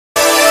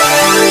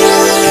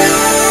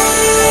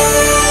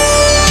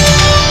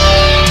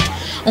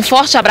Um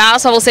forte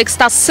abraço a você que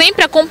está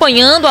sempre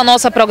acompanhando a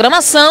nossa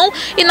programação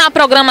e na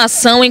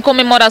programação em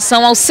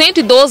comemoração aos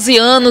 112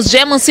 anos de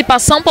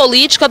emancipação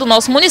política do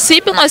nosso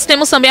município, nós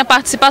temos também a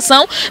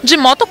participação de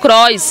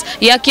Motocross.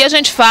 E aqui a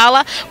gente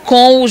fala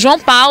com o João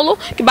Paulo,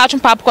 que bate um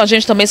papo com a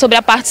gente também sobre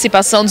a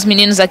participação dos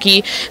meninos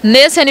aqui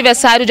nesse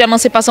aniversário de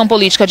emancipação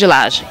política de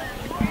Laje.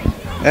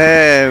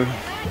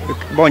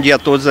 Bom dia a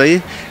todos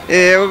aí.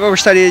 Eu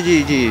gostaria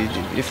de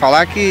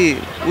falar que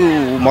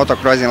o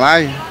Motocross em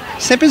Laje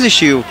sempre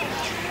existiu.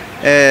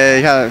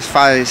 Já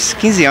faz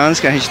 15 anos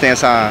que a gente tem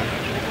essa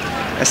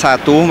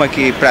turma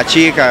que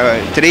pratica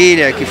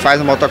trilha, que faz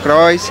o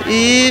motocross,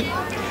 e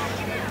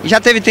já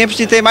teve tempo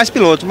de ter mais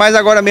pilotos, mas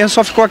agora mesmo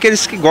só ficou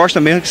aqueles que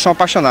gostam mesmo, que são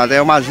apaixonados. É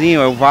o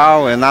Mazinho, é o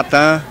Val, é o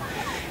Natan.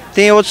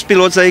 Tem outros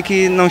pilotos aí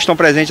que não estão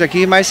presentes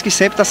aqui, mas que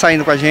sempre está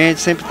saindo com a gente,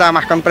 sempre está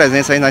marcando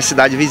presença aí nas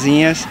cidades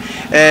vizinhas.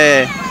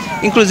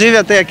 Inclusive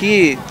até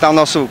aqui está o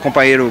nosso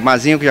companheiro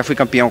Mazinho, que já foi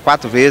campeão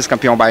 4 vezes,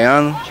 campeão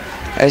baiano.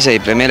 É isso aí,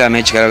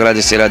 primeiramente quero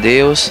agradecer a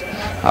Deus,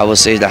 a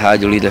vocês da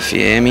Rádio Líder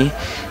FM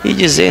e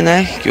dizer,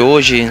 né, que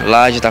hoje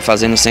Laje está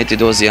fazendo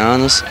 112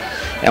 anos,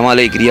 é uma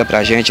alegria para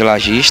a gente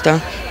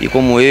lajista, e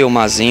como eu,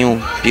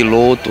 Mazinho,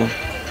 piloto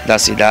da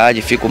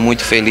cidade, fico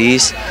muito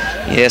feliz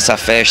em essa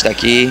festa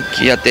aqui,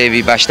 que já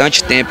teve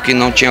bastante tempo que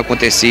não tinha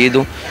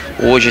acontecido,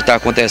 hoje está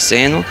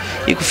acontecendo,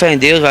 e com fé em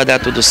Deus vai dar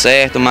tudo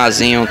certo.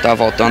 Mazinho está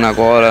voltando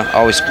agora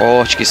ao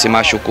esporte, que se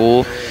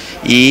machucou,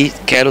 e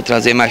quero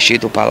trazer mais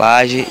título para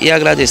Laje e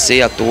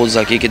agradecer a todos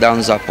aqui que dão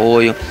nos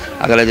apoio,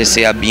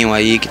 agradecer a Binho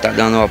aí que está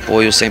dando o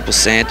apoio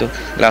 100%,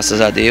 graças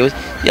a Deus,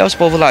 e aos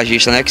povos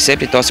lajistas, né, que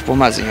sempre torcem por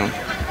Mazinho.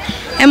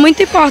 É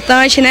muito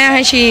importante, né, a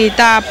gente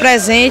estar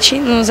presente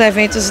nos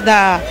eventos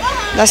da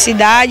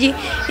cidade,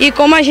 e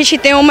como a gente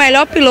tem o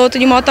melhor piloto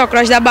de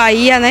motocross da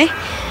Bahia, né,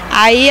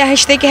 aí a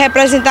gente tem que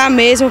representar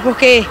mesmo,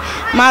 porque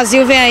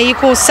Mazinho vem aí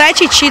com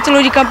 7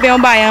 títulos de campeão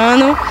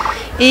baiano,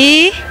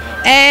 e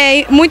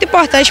é muito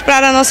importante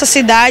para a nossa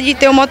cidade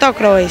ter o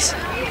motocross.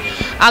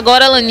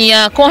 Agora,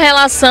 Laninha, com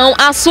relação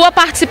à sua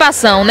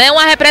participação, né,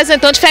 uma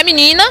representante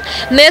feminina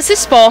nesse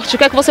esporte, o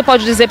que é que você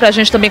pode dizer para a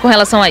gente também com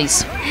relação a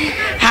isso?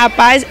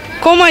 Rapaz,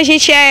 como a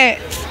gente é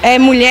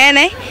mulher,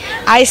 né,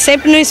 aí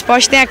sempre no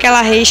esporte tem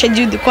aquela rixa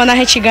de quando a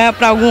gente ganha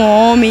para algum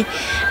homem.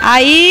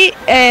 Aí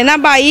na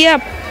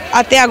Bahia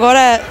até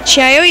agora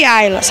tinha eu e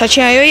Ayla, só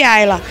tinha eu e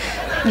Ayla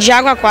de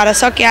Jaguaquara,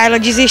 só que a Ayla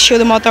desistiu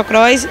do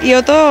motocross e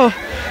eu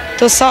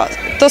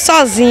tô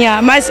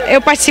sozinha, mas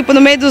eu participo no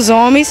meio dos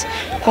homens,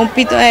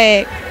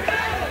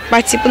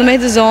 participo no meio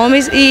dos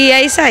homens, e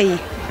é isso aí.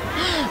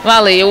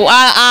 Valeu.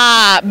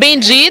 A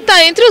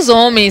bendita entre os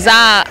homens,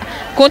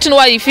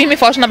 continua aí firme e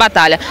forte na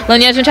batalha.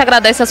 Laninha, a gente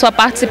agradece a sua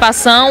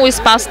participação, o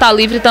espaço está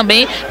livre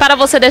também para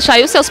você deixar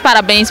aí os seus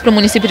parabéns para o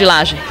município de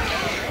Laje.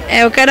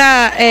 Eu quero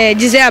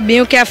dizer a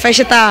Binho que a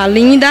festa está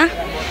linda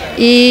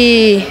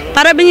e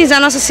parabenizar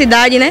a nossa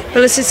cidade, né,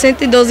 pelos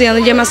 112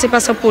 anos de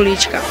emancipação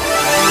política.